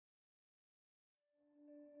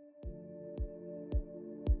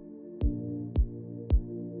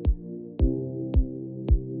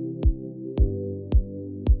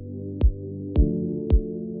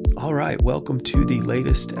All right, welcome to the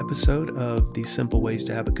latest episode of the Simple Ways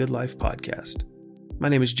to Have a Good Life podcast. My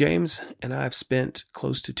name is James, and I've spent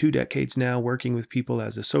close to 2 decades now working with people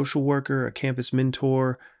as a social worker, a campus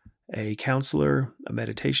mentor, a counselor, a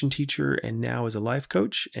meditation teacher, and now as a life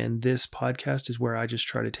coach. And this podcast is where I just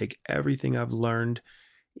try to take everything I've learned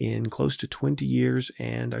in close to 20 years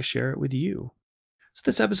and I share it with you. So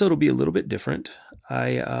this episode will be a little bit different.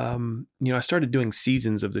 I started doing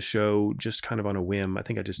seasons of the show just kind of on a whim. I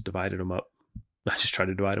think I just divided them up. I just tried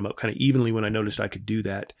to divide them up kind of evenly when I noticed I could do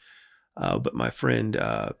that. But my friend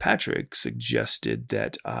Patrick suggested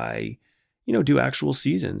that I, do actual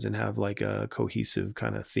seasons and have like a cohesive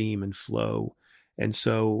kind of theme and flow. And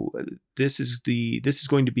so this is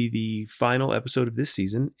going to be the final episode of this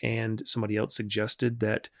season. And somebody else suggested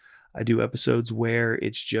that I do episodes where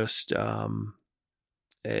it's just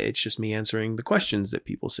me answering the questions that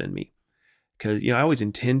people send me. Because, I always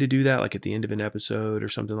intend to do that like at the end of an episode or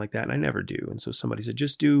something like that. And I never do. And so somebody said,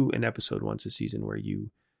 just do an episode once a season where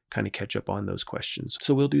you kind of catch up on those questions.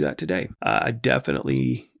 So we'll do that today. I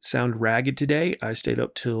definitely sound ragged today. I stayed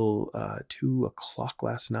up till 2:00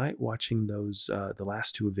 last night watching the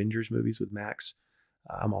last 2 Avengers movies with Max.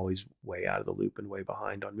 I'm always way out of the loop and way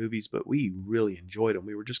behind on movies, but we really enjoyed them.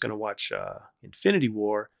 We were just going to watch Infinity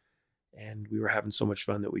War, and we were having so much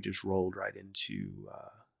fun that we just rolled right into,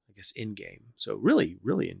 Endgame. So really,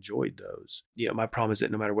 really enjoyed those. My problem is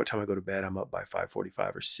that no matter what time I go to bed, I'm up by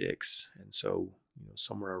 5:45 or 6. And so,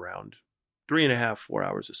 somewhere around 3.5, 4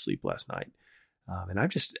 hours of sleep last night. And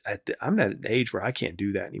I'm at an age where I can't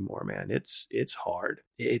do that anymore, man. It's hard.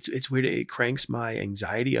 It's weird. It cranks my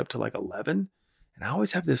anxiety up to like 11. And I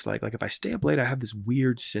always have this like if I stay up late, I have this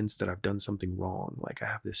weird sense that I've done something wrong. Like I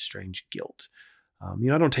have this strange guilt. I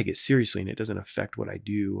don't take it seriously and it doesn't affect what I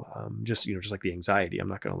do. Just like the anxiety, I'm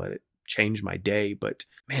not going to let it change my day. But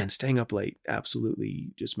man, staying up late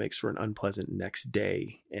absolutely just makes for an unpleasant next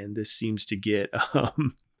day. And this seems to get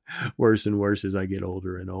worse and worse as I get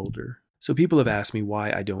older and older. So people have asked me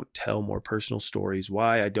why I don't tell more personal stories,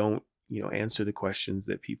 why I don't, answer the questions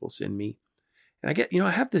that people send me. And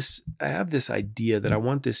I have this idea that I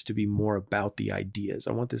want this to be more about the ideas.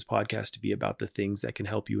 I want this podcast to be about the things that can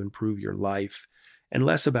help you improve your life and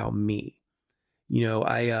less about me.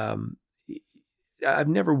 I've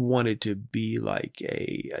never wanted to be like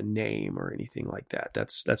a name or anything like that.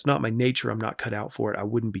 That's not my nature. I'm not cut out for it. I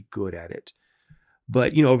wouldn't be good at it.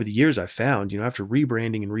 But, over the years I've found, after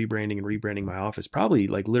rebranding my office, probably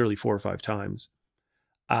like literally 4 or 5 times,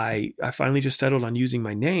 I finally just settled on using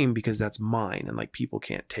my name because that's mine and like people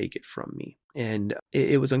can't take it from me. And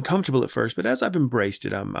it was uncomfortable at first, but as I've embraced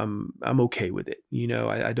it, I'm okay with it.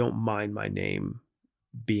 I don't mind my name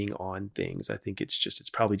being on things. I think it's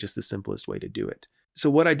probably just the simplest way to do it. So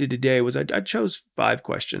what I did today was I chose 5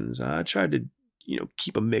 questions. I tried to,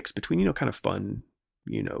 keep a mix between, kind of fun,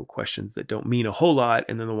 questions that don't mean a whole lot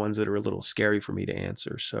and then the ones that are a little scary for me to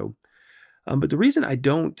answer. So, but the reason I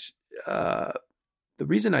don't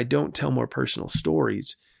tell more personal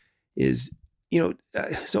stories is,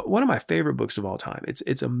 so one of my favorite books of all time,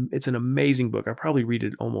 it's an amazing book. I probably read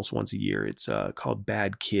it almost once a year. It's called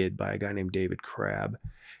Bad Kid by a guy named David Crabb.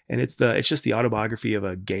 And it's just the autobiography of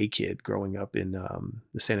a gay kid growing up in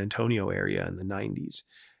the San Antonio area in the 90s.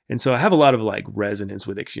 And so I have a lot of like resonance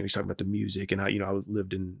with it. 'Cause, he's talking about the music and I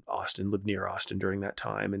lived near Austin during that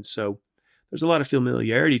time. And so there's a lot of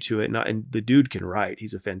familiarity to it. And the dude can write.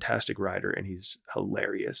 He's a fantastic writer and he's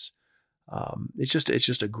hilarious. It's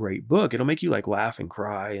just a great book. It'll make you like laugh and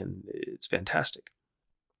cry and it's fantastic.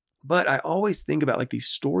 But I always think about like these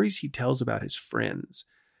stories he tells about his friends.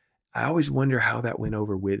 I always wonder how that went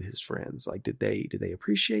over with his friends. Like, did they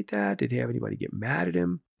appreciate that? Did he have anybody get mad at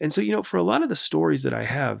him? And so, for a lot of the stories that I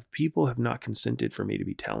have, people have not consented for me to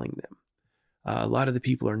be telling them. A lot of the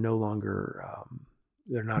people are no longer,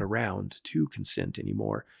 they're not around to consent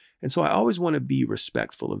anymore. And so I always want to be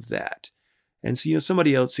respectful of that. And so,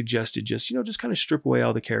 somebody else suggested just kind of strip away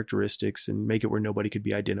all the characteristics and make it where nobody could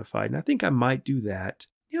be identified. And I think I might do that.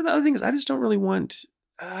 The other thing is I just don't really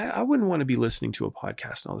I wouldn't want to be listening to a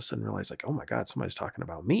podcast and all of a sudden realize like, oh my God, somebody's talking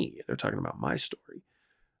about me. They're talking about my story.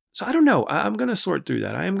 So I don't know. I'm going to sort through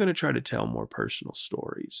that. I am going to try to tell more personal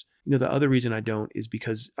stories. The other reason I don't is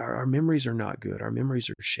because our memories are not good. Our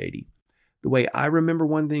memories are shady. The way I remember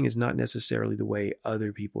one thing is not necessarily the way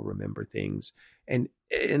other people remember things. And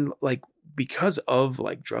like, because of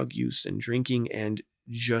like drug use and drinking and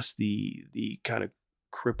just the kind of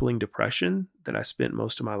crippling depression that I spent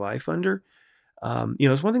most of my life under,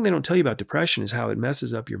 it's one thing they don't tell you about depression is how it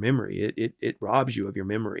messes up your memory. It robs you of your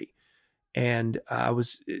memory. And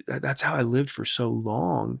that's how I lived for so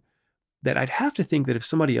long that I'd have to think that if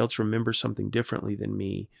somebody else remembers something differently than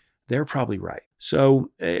me, they're probably right.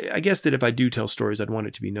 So I guess that if I do tell stories, I'd want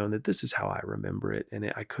it to be known that this is how I remember it,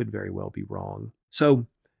 and I could very well be wrong. So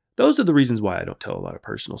those are the reasons why I don't tell a lot of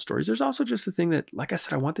personal stories. There's also just the thing that, like I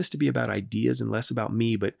said, I want this to be about ideas and less about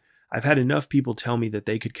me, but I've had enough people tell me that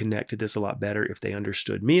they could connect to this a lot better if they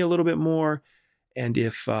understood me a little bit more, and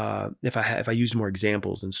if I used more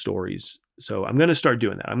examples and stories. So I'm going to start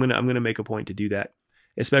doing that. I'm going to make a point to do that,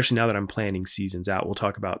 especially now that I'm planning seasons out. We'll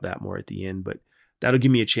talk about that more at the end, but that'll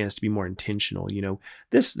give me a chance to be more intentional. You know,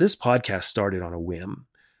 this podcast started on a whim,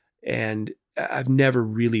 and I've never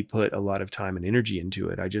really put a lot of time and energy into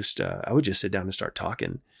it. I would just sit down and start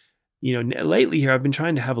talking. You know, lately here, I've been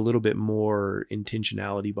trying to have a little bit more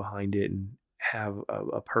intentionality behind it and have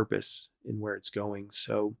a purpose in where it's going.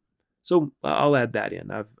 So I'll add that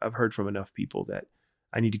in. I've heard from enough people that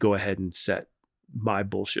I need to go ahead and set my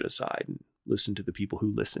bullshit aside and listen to the people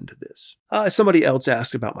who listen to this. Somebody else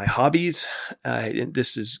asked about my hobbies. And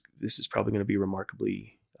this is probably going to be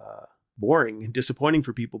remarkably boring and disappointing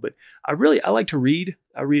for people, but I like to read.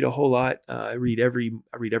 I read a whole lot. I read every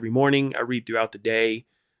morning. I read throughout the day.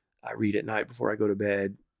 I read at night before I go to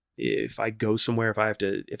bed. If I go somewhere,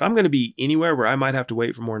 if I'm going to be anywhere where I might have to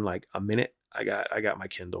wait for more than like a minute, I got my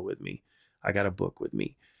Kindle with me. I got a book with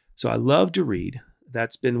me. So I love to read.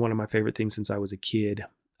 That's been one of my favorite things since I was a kid.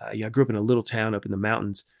 I grew up in a little town up in the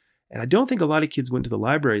mountains, and I don't think a lot of kids went to the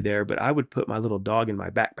library there, but I would put my little dog in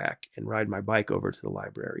my backpack and ride my bike over to the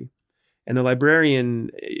library. And the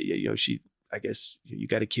librarian, I guess you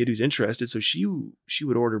got a kid who's interested, so she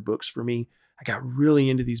would order books for me. I got really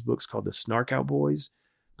into these books called The Snark Out Boys,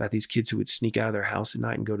 about these kids who would sneak out of their house at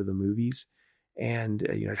night and go to the movies, and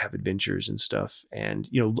I'd have adventures and stuff. And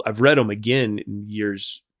I've read them again in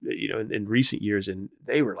years, in recent years, and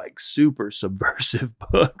they were like super subversive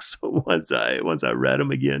books once I read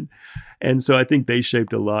them again. And so I think they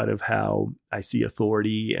shaped a lot of how I see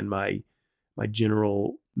authority and my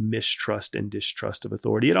general mistrust and distrust of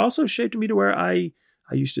authority. It also shaped me to where I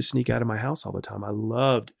used to sneak out of my house all the time. I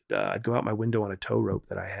loved, I'd go out my window on a tow rope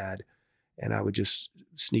that I had, and I would just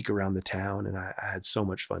sneak around the town, and I had so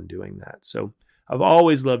much fun doing that. So I've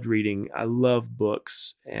always loved reading. I love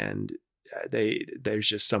books, and there's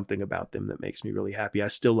just something about them that makes me really happy. I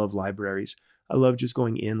still love libraries. I love just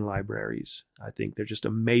going in libraries. I think they're just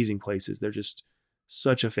amazing places. They're just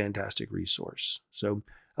such a fantastic resource. So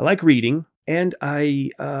I like reading, and my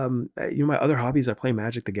other hobbies, I play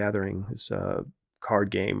Magic the Gathering. It's a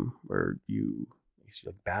card game where you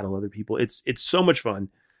battle other people. It's so much fun.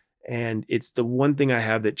 And it's the one thing I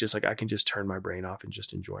have that just like I can just turn my brain off and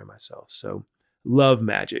just enjoy myself. So love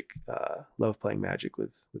Magic. Love playing Magic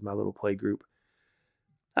with my little play group.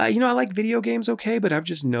 I like video games okay, but I've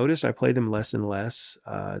just noticed I play them less and less.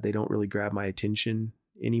 They don't really grab my attention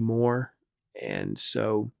anymore. And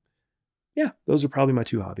so, yeah, those are probably my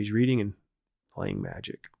two hobbies, reading and playing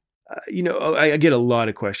Magic. I get a lot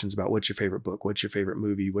of questions about what's your favorite book, what's your favorite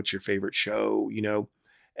movie, what's your favorite show,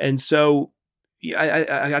 and so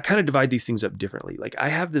I kind of divide these things up differently. Like I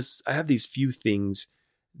have these few things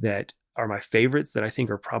that are my favorites that I think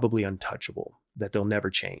are probably untouchable, that they'll never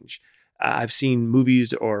change. I've seen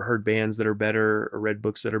movies or heard bands that are better or read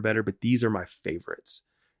books that are better, but these are my favorites.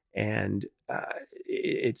 And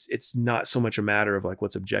it's not so much a matter of like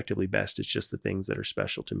what's objectively best. It's just the things that are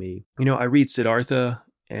special to me. I read Siddhartha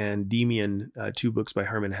and Demian, two books by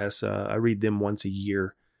Hermann Hesse. I read them once a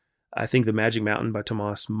year. I think The Magic Mountain by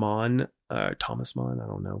Thomas Mann, I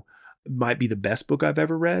don't know, might be the best book I've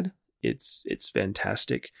ever read. It's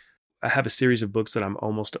fantastic. I have a series of books that I'm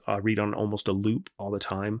read on almost a loop all the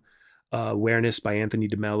time. Awareness by Anthony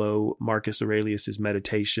DeMello, Marcus Aurelius's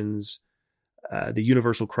Meditations, The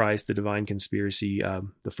Universal Christ, The Divine Conspiracy,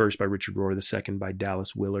 the first by Richard Rohr, the second by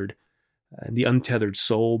Dallas Willard, and The Untethered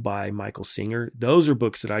Soul by Michael Singer. Those are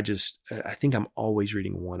books that I think I'm always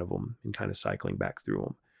reading one of them and kind of cycling back through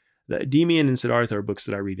them. The Demian and Siddhartha are books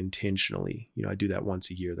that I read intentionally. I do that once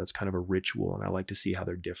a year. That's kind of a ritual, and I like to see how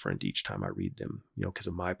they're different each time I read them, because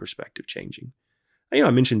of my perspective changing. I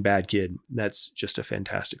mentioned Bad Kid. That's just a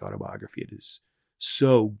fantastic autobiography. It is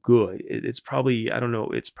so good. It's probably, I don't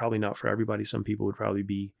know, it's probably not for everybody. Some people would probably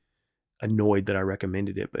be annoyed that I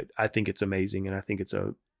recommended it, but I think it's amazing. And I think it's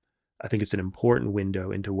an important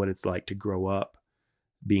window into what it's like to grow up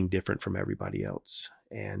being different from everybody else,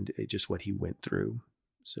 and just what he went through.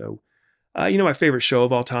 So, my favorite show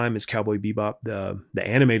of all time is Cowboy Bebop, the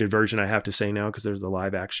animated version, I have to say now, because there's the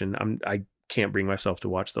live action. I can't bring myself to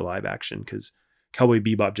watch the live action because Cowboy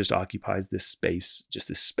Bebop just occupies this space, just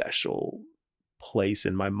this special place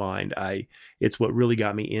in my mind. It's what really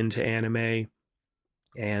got me into anime.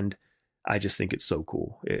 And I just think it's so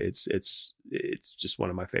cool. It's just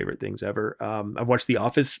one of my favorite things ever. I've watched The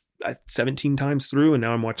Office 17 times through, and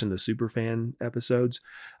now I'm watching the Superfan episodes.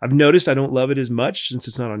 I've noticed I don't love it as much since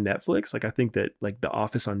it's not on Netflix. Like I think that like The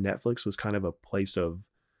Office on Netflix was kind of a place of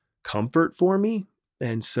comfort for me.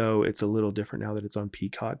 And so it's a little different now that it's on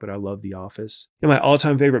Peacock, but I love The Office. And my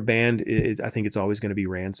all-time favorite band is, I think it's always going to be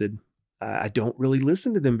Rancid. I don't really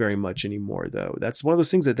listen to them very much anymore, though. That's one of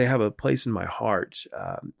those things that they have a place in my heart.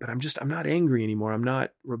 But I'm not angry anymore. I'm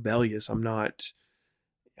not rebellious. I'm not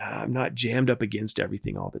jammed up against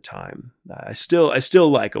everything all the time. I still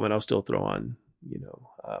like them, and I'll still throw on,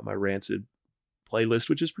 my Rancid playlist,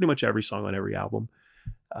 which is pretty much every song on every album.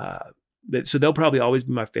 So they'll probably always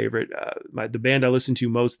be my favorite. The band I listen to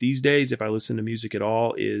most these days, if I listen to music at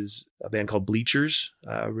all, is a band called Bleachers.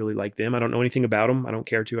 I really like them. I don't know anything about them. I don't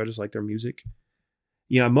care to. I just like their music.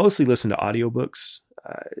 I mostly listen to audiobooks.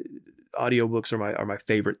 Audiobooks are my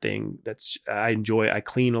favorite thing. I enjoy. I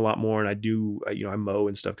clean a lot more, and I do. I mow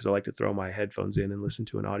and stuff because I like to throw my headphones in and listen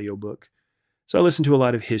to an audiobook. So I listen to a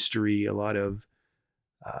lot of history, a lot of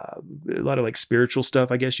like spiritual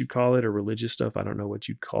stuff, I guess you'd call it, or religious stuff. I don't know what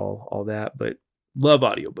you'd call all that, but love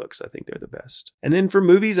audiobooks. I think they're the best. And then for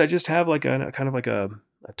movies, I just have like a kind of like a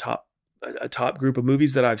top group of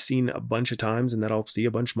movies that I've seen a bunch of times and that I'll see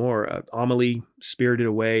a bunch more. Amelie, Spirited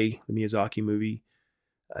Away, the Miyazaki movie,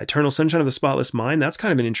 Eternal Sunshine of the Spotless Mind. That's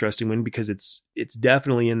kind of an interesting one because it's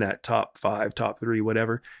definitely in that top 5, top 3,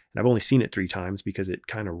 whatever. And I've only seen it 3 times because it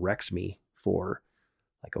kind of wrecks me for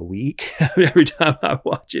like a week. Every time I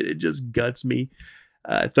watch it, it just guts me.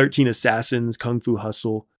 13 Assassins, Kung Fu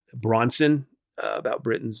Hustle, Bronson, about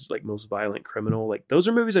Britain's like most violent criminal. Like those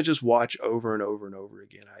are movies I just watch over and over and over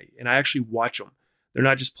again. I actually watch them. They're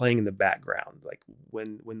not just playing in the background. Like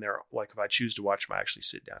when they're like, if I choose to watch them, I actually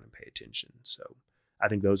sit down and pay attention. So I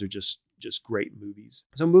think those are just great movies.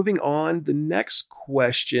 So moving on, the next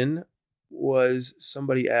question was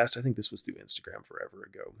somebody asked, I think this was through Instagram forever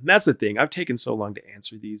ago. And that's the thing. I've taken so long to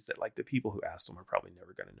answer these that like the people who asked them are probably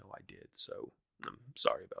never going to know I did. So I'm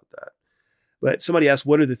sorry about that. But somebody asked,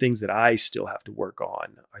 what are the things that I still have to work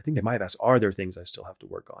on? I think they might have asked, are there things I still have to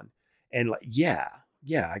work on? And like, yeah,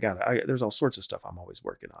 there's all sorts of stuff I'm always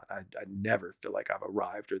working on. I never feel like I've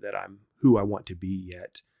arrived or that I'm who I want to be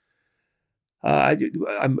yet.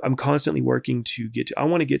 I'm constantly working I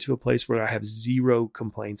want to get to a place where I have 0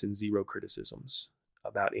 complaints and 0 criticisms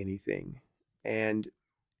about anything, and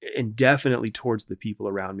definitely towards the people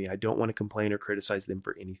around me. I don't want to complain or criticize them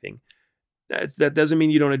for anything. That doesn't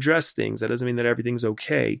mean you don't address things. That doesn't mean that everything's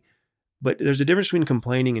okay, but there's a difference between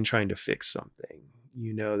complaining and trying to fix something.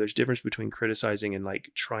 There's a difference between criticizing and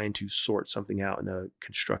like trying to sort something out in a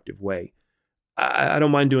constructive way. I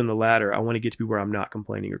don't mind doing the latter. I want to get to be where I'm not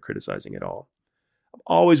complaining or criticizing at all. I'm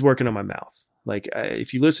always working on my mouth. Like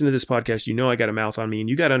if you listen to this podcast, I got a mouth on me, and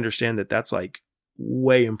you got to understand that that's like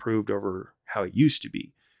way improved over how it used to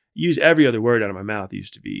be. Use every other word out of my mouth. It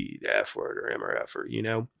used to be the F word or M or F or,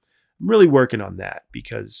 I'm really working on that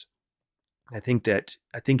because I think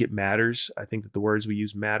it matters. I think that the words we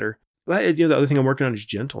use matter. But the other thing I'm working on is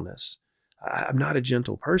gentleness. I'm not a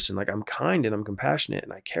gentle person. Like I'm kind and I'm compassionate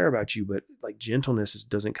and I care about you, but like gentleness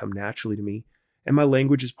doesn't come naturally to me. And my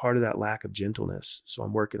language is part of that lack of gentleness. So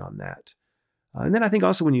I'm working on that. And then I think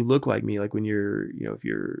also when you look like me, like when you're, if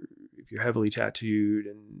you're heavily tattooed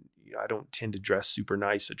and I don't tend to dress super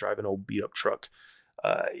nice. I drive an old beat up truck.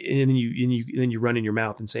 And then you run in your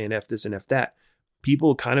mouth and saying F this and F that.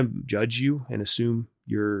 People kind of judge you and assume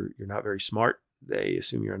you're not very smart. They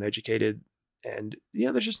assume you're uneducated. And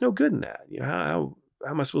there's just no good in that. How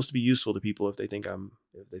am I supposed to be useful to people if they think I'm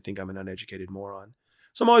an uneducated moron?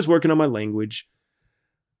 So I'm always working on my language.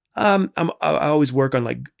 I always work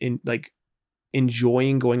on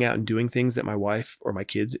enjoying going out and doing things that my wife or my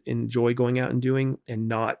kids enjoy going out and doing, and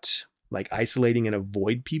not like isolating and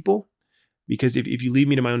avoid people. Because if you leave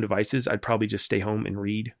me to my own devices, I'd probably just stay home and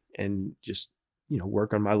read and just,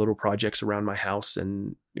 work on my little projects around my house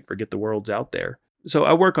and forget the world's out there. So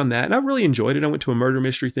I work on that, and I've really enjoyed it. I went to a murder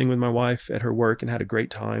mystery thing with my wife at her work and had a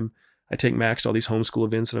great time. I take Max to all these homeschool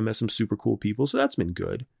events and I met some super cool people. So that's been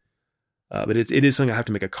good. But it is something I have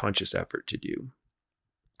to make a conscious effort to do.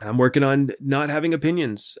 I'm working on not having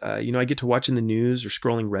opinions. I get to watching the news or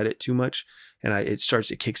scrolling Reddit too much, and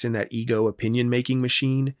it kicks in that ego opinion making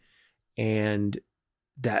machine. And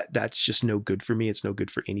that's just no good for me. It's no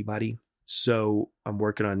good for anybody. So I'm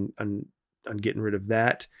working on getting rid of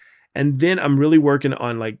that. And then I'm really working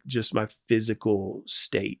on like just my physical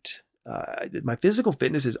state. My physical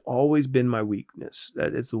fitness has always been my weakness.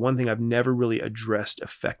 It's the one thing I've never really addressed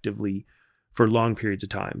effectively for long periods of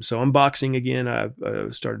time. So I'm boxing again. I've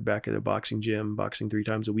started back at a boxing gym, boxing 3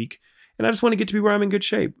 times a week. And I just want to get to be where I'm in good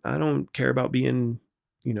shape. I don't care about being,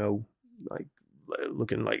 like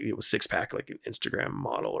looking like it was 6-pack, like an Instagram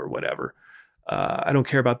model or whatever. I don't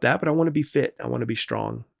care about that, but I want to be fit. I want to be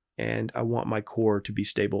strong, and I want my core to be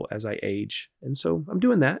stable as I age. And so I'm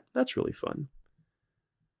doing that. That's really fun.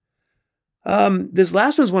 This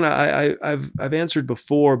last one's one I've answered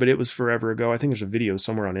before, but it was forever ago. I think there's a video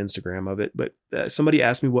somewhere on Instagram of it, but somebody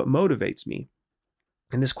asked me what motivates me.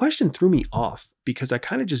 And this question threw me off because I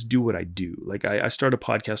kind of just do what I do. Like I start a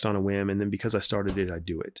podcast on a whim, and then because I started it, I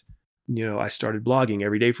do it. I started blogging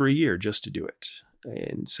every day for a year just to do it.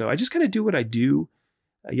 And so I just kind of do what I do.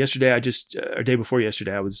 Yesterday, or day before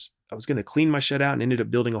yesterday, I was going to clean my shed out and ended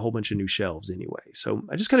up building a whole bunch of new shelves anyway. So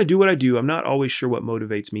I just kind of do what I do. I'm not always sure what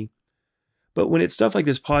motivates me. But when it's stuff like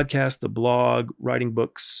this podcast, the blog, writing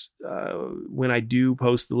books, when I do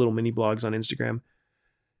post the little mini blogs on Instagram,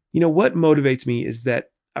 what motivates me is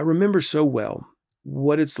that I remember so well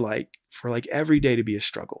what it's like for like every day to be a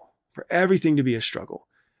struggle, for everything to be a struggle.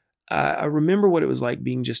 I remember what it was like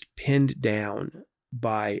being just pinned down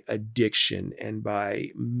by addiction and by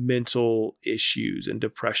mental issues and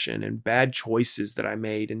depression and bad choices that I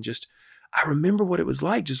made. And I remember what it was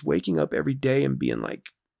like just waking up every day and being like,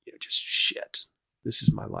 just shit, this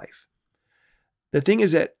is my life. The thing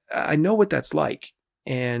is that I know what that's like,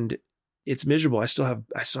 and it's miserable. I still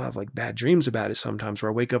have like bad dreams about it sometimes,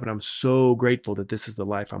 where I wake up and I'm so grateful that this is the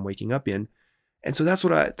life I'm waking up in. And so that's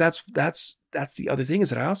the other thing,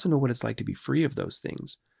 is that I also know what it's like to be free of those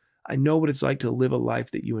things. I know what it's like to live a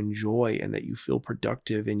life that you enjoy and that you feel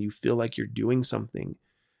productive and you feel like you're doing something.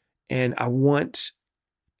 And I want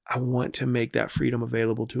to make that freedom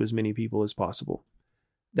available to as many people as possible.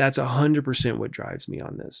 That's 100% what drives me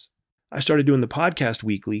on this. I started doing the podcast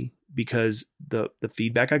weekly because the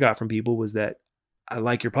feedback I got from people was that I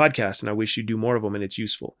like your podcast and I wish you'd do more of them and it's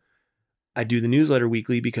useful. I do the newsletter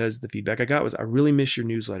weekly because the feedback I got was, I really miss your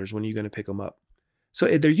newsletters. When are you going to pick them up? So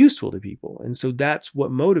they're useful to people. And so that's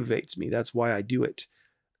what motivates me. That's why I do it.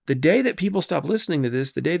 The day that people stop listening to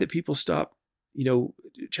this, the day that people stop,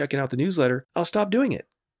 checking out the newsletter, I'll stop doing it.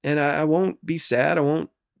 And I won't be sad. I won't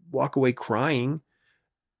walk away crying,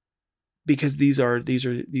 because these are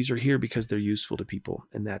here because they're useful to people,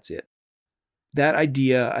 and that's it. That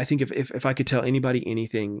idea, I think if I could tell anybody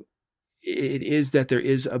anything, it is that there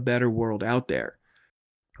is a better world out there.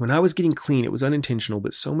 When I was getting clean, it was unintentional,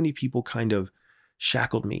 but so many people kind of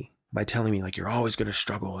shackled me by telling me, like, you're always going to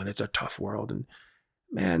struggle and it's a tough world. And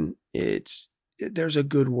man, there's a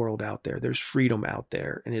good world out there. There's freedom out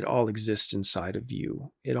there, and it all exists inside of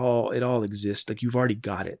you. It all exists. Like, you've already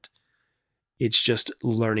got it. It's just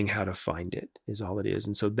learning how to find it is all it is.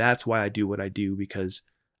 And so that's why I do what I do, because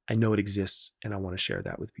I know it exists and I want to share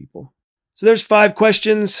that with people. So there's 5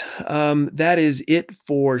 questions. That is it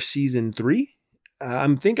for season 3.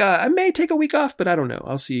 I may take a week off, but I don't know.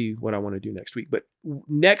 I'll see what I want to do next week. But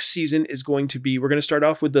next season is going to be, we're going to start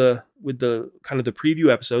off with the kind of the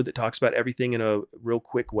preview episode that talks about everything in a real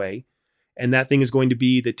quick way. And that thing is going to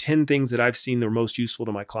be the 10 things that I've seen that are most useful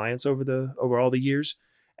to my clients over all the years.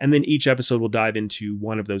 And then each episode will dive into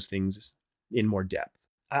one of those things in more depth.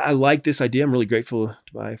 I like this idea. I'm really grateful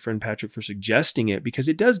to my friend Patrick for suggesting it, because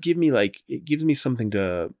it does give me something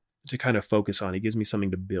to kind of focus on. It gives me something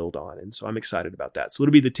to build on. And so I'm excited about that. So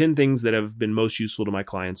it'll be the 10 things that have been most useful to my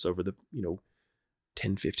clients over the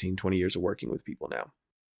 10, 15, 20 years of working with people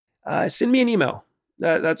now. Send me an email.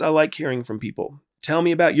 I like hearing from people. Tell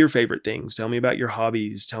me about your favorite things. Tell me about your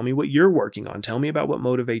hobbies. Tell me what you're working on. Tell me about what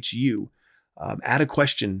motivates you. Add a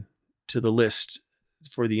question to the list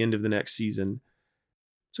for the end of the next season.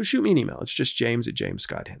 So shoot me an email. It's just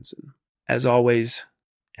James@JamesScottHenson. As always,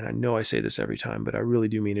 and I know I say this every time, but I really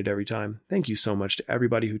do mean it every time, thank you so much to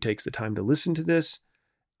everybody who takes the time to listen to this.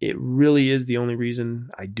 It really is the only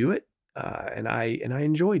reason I do it, and I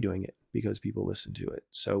enjoy doing it because people listen to it.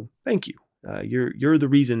 So thank you. You're the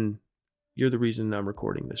reason I'm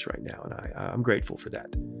recording this right now, and I'm grateful for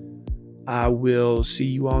that. I will see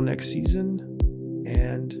you all next season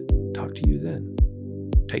and talk to you then.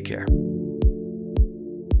 Take care.